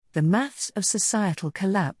The Maths of Societal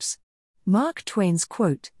Collapse. Mark Twain's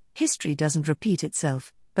quote, "History doesn't repeat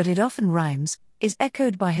itself, but it often rhymes," is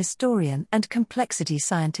echoed by historian and complexity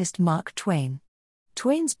scientist Mark Twain.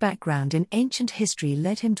 Twain's background in ancient history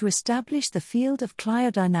led him to establish the field of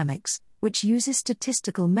cryodynamics, which uses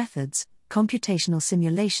statistical methods, computational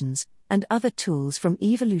simulations, and other tools from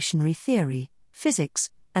evolutionary theory, physics,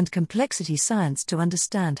 and complexity science to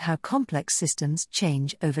understand how complex systems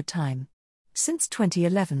change over time. Since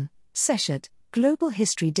 2011, Seshat, Global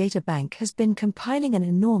History Databank, has been compiling an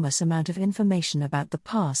enormous amount of information about the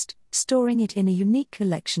past, storing it in a unique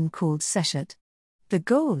collection called Seshat. The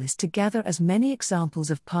goal is to gather as many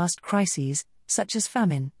examples of past crises, such as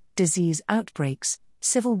famine, disease outbreaks,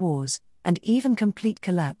 civil wars, and even complete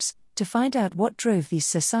collapse, to find out what drove these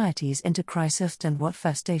societies into crisis and what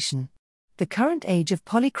frustration. The current age of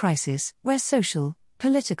polycrisis, where social,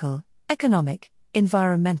 political, economic,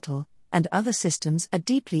 environmental, and other systems are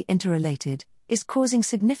deeply interrelated, is causing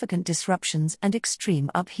significant disruptions and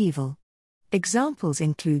extreme upheaval. Examples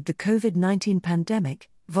include the COVID-19 pandemic,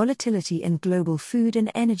 volatility in global food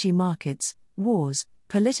and energy markets, wars,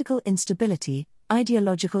 political instability,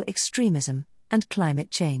 ideological extremism, and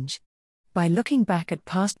climate change. By looking back at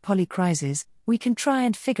past polycrises, we can try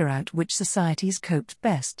and figure out which societies coped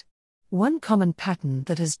best. One common pattern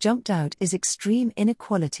that has jumped out is extreme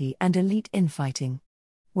inequality and elite infighting.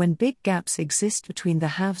 When big gaps exist between the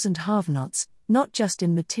haves and have-nots, not just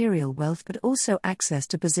in material wealth but also access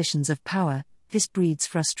to positions of power, this breeds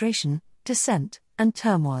frustration, dissent, and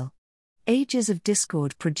turmoil. Ages of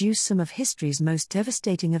discord produce some of history's most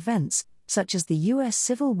devastating events, such as the U.S.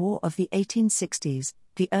 Civil War of the 1860s,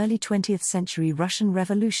 the early 20th century Russian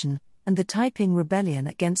Revolution, and the Taiping Rebellion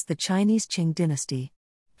against the Chinese Qing dynasty.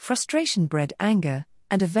 Frustration bred anger,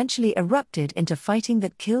 and eventually erupted into fighting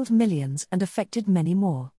that killed millions and affected many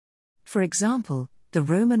more. For example, the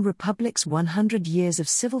Roman Republic's 100 years of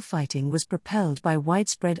civil fighting was propelled by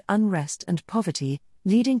widespread unrest and poverty,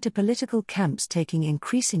 leading to political camps taking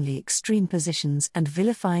increasingly extreme positions and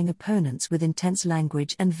vilifying opponents with intense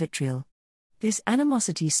language and vitriol. This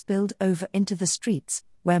animosity spilled over into the streets,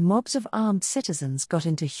 where mobs of armed citizens got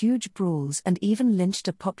into huge brawls and even lynched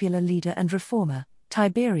a popular leader and reformer,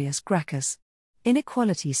 Tiberius Gracchus.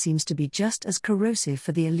 Inequality seems to be just as corrosive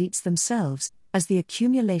for the elites themselves, as the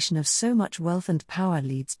accumulation of so much wealth and power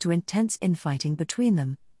leads to intense infighting between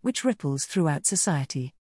them, which ripples throughout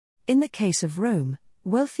society. In the case of Rome,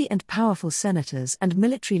 wealthy and powerful senators and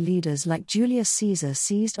military leaders like Julius Caesar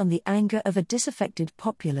seized on the anger of a disaffected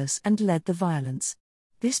populace and led the violence.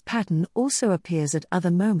 This pattern also appears at other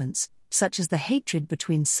moments, such as the hatred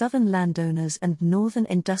between southern landowners and northern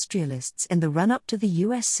industrialists in the run-up to the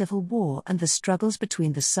U.S. Civil War and the struggles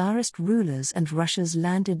between the Tsarist rulers and Russia's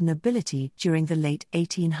landed nobility during the late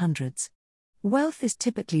 1800s. Wealth is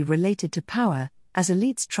typically related to power, as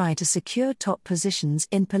elites try to secure top positions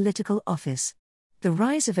in political office. The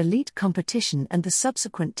rise of elite competition and the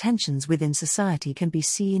subsequent tensions within society can be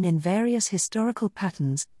seen in various historical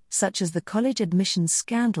patterns, such as the college admissions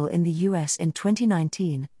scandal in the U.S. in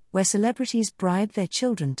 2019, where celebrities bribed their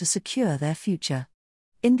children to secure their future.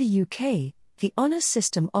 In the UK, the honours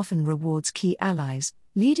system often rewards key allies,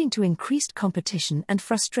 leading to increased competition and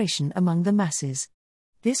frustration among the masses.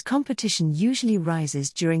 This competition usually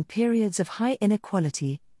rises during periods of high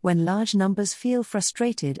inequality, when large numbers feel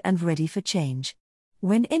frustrated and ready for change.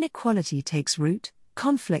 When inequality takes root,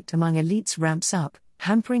 conflict among elites ramps up,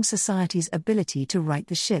 hampering society's ability to right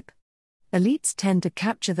the ship. Elites tend to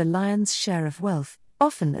capture the lion's share of wealth,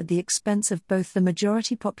 often at the expense of both the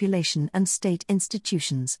majority population and state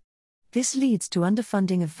institutions. This leads to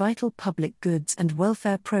underfunding of vital public goods and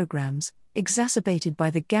welfare programs, exacerbated by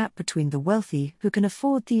the gap between the wealthy who can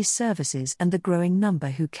afford these services and the growing number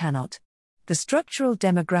who cannot. The structural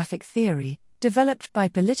demographic theory, developed by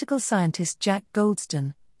political scientist Jack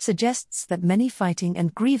Goldstone, suggests that many fighting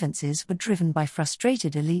and grievances were driven by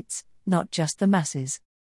frustrated elites, not just the masses.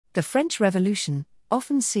 The French Revolution,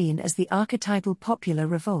 often seen as the archetypal popular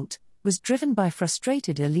revolt, was driven by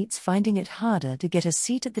frustrated elites finding it harder to get a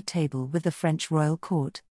seat at the table with the French royal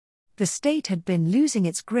court. The state had been losing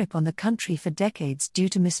its grip on the country for decades due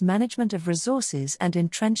to mismanagement of resources and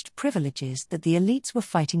entrenched privileges that the elites were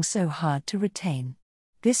fighting so hard to retain.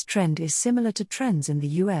 This trend is similar to trends in the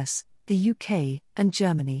US, the UK, and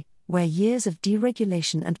Germany, where years of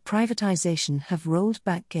deregulation and privatization have rolled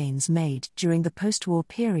back gains made during the post-war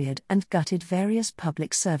period and gutted various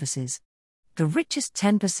public services. The richest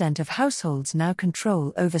 10% of households now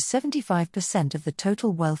control over 75% of the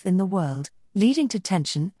total wealth in the world, leading to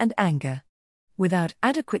tension and anger. Without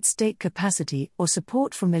adequate state capacity or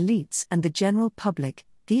support from elites and the general public,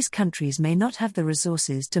 these countries may not have the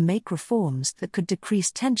resources to make reforms that could decrease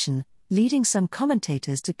tension, leading some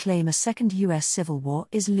commentators to claim a second U.S. civil war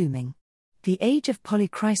is looming. The age of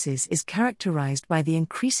polycrisis is characterized by the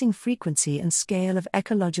increasing frequency and scale of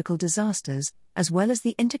ecological disasters, as well as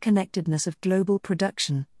the interconnectedness of global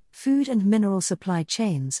production, food and mineral supply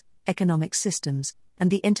chains, economic systems, and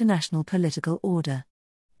the international political order.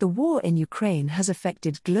 The war in Ukraine has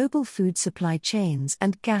affected global food supply chains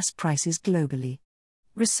and gas prices globally.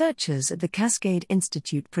 Researchers at the Cascade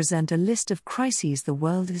Institute present a list of crises the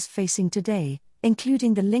world is facing today,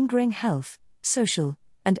 including the lingering health, social,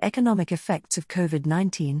 and economic effects of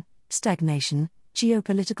COVID-19, stagnation,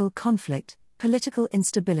 geopolitical conflict, political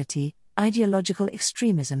instability, ideological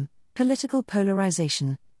extremism, political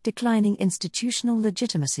polarization, declining institutional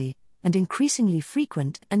legitimacy, and increasingly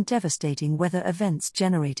frequent and devastating weather events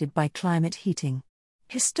generated by climate heating.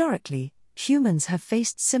 Historically, humans have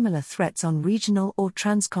faced similar threats on regional or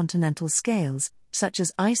transcontinental scales, such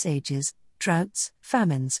as ice ages, droughts,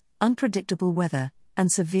 famines, unpredictable weather, and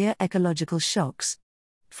severe ecological shocks.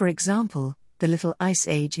 For example, the Little Ice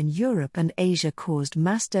Age in Europe and Asia caused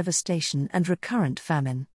mass devastation and recurrent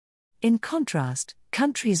famine. In contrast,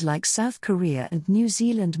 countries like South Korea and New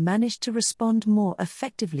Zealand managed to respond more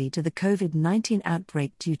effectively to the COVID-19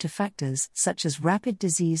 outbreak due to factors such as rapid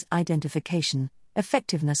disease identification,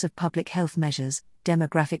 effectiveness of public health measures,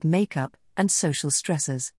 demographic makeup, and social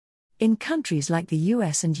stressors. In countries like the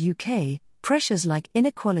US and UK, pressures like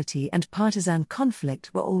inequality and partisan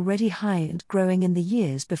conflict were already high and growing in the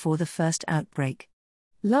years before the first outbreak.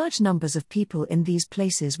 Large numbers of people in these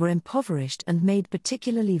places were impoverished and made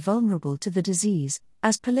particularly vulnerable to the disease,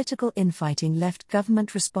 as political infighting left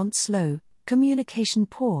government response slow, communication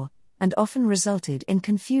poor, and often resulted in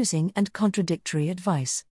confusing and contradictory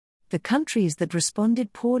advice. The countries that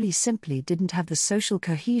responded poorly simply didn't have the social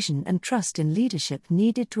cohesion and trust in leadership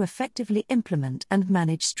needed to effectively implement and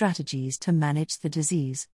manage strategies to manage the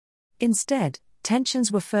disease. Instead, tensions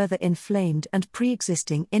were further inflamed and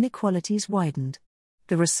pre-existing inequalities widened.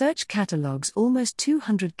 The research catalogues almost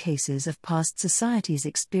 200 cases of past societies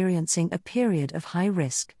experiencing a period of high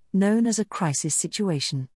risk, known as a crisis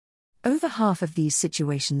situation. Over half of these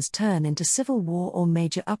situations turn into civil war or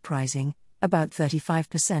major uprising. About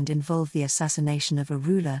 35% involve the assassination of a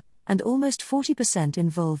ruler, and almost 40%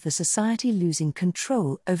 involve the society losing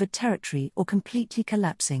control over territory or completely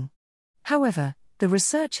collapsing. However, the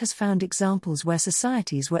research has found examples where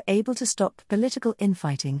societies were able to stop political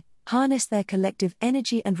infighting, harness their collective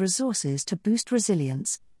energy and resources to boost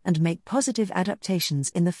resilience, and make positive adaptations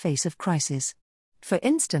in the face of crisis. For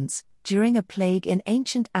instance, during a plague in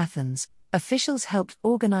ancient Athens, officials helped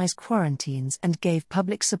organize quarantines and gave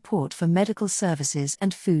public support for medical services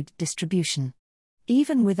and food distribution.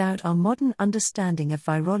 Even without our modern understanding of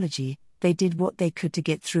virology, they did what they could to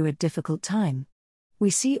get through a difficult time. We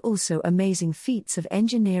see also amazing feats of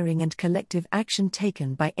engineering and collective action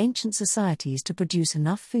taken by ancient societies to produce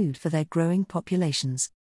enough food for their growing populations.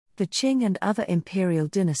 The Qing and other imperial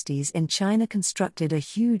dynasties in China constructed a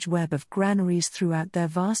huge web of granaries throughout their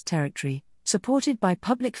vast territory, supported by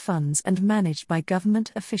public funds and managed by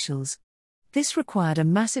government officials. This required a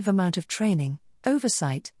massive amount of training,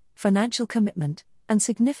 oversight, financial commitment, and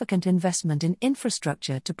significant investment in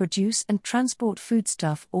infrastructure to produce and transport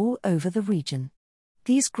foodstuff all over the region.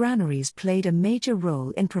 These granaries played a major role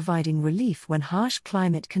in providing relief when harsh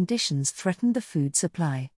climate conditions threatened the food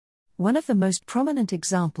supply. One of the most prominent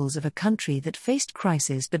examples of a country that faced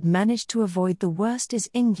crisis but managed to avoid the worst is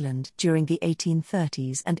England during the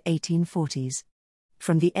 1830s and 1840s.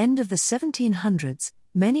 From the end of the 1700s,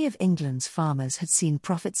 many of England's farmers had seen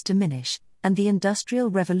profits diminish, and the Industrial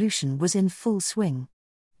Revolution was in full swing.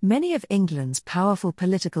 Many of England's powerful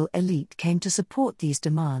political elite came to support these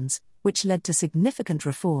demands, which led to significant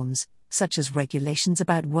reforms, such as regulations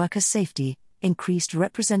about worker safety, increased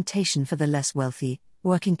representation for the less wealthy,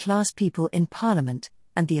 working-class people in Parliament,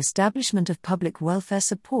 and the establishment of public welfare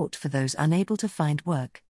support for those unable to find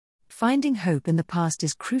work. Finding hope in the past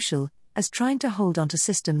is crucial, as trying to hold on to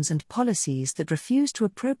systems and policies that refuse to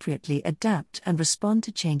appropriately adapt and respond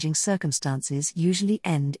to changing circumstances usually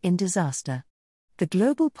end in disaster. The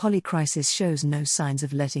global polycrisis shows no signs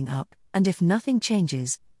of letting up, and if nothing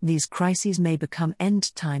changes, these crises may become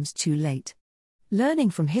end times too late. Learning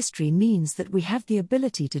from history means that we have the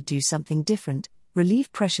ability to do something different,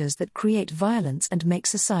 relieve pressures that create violence and make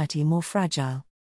society more fragile.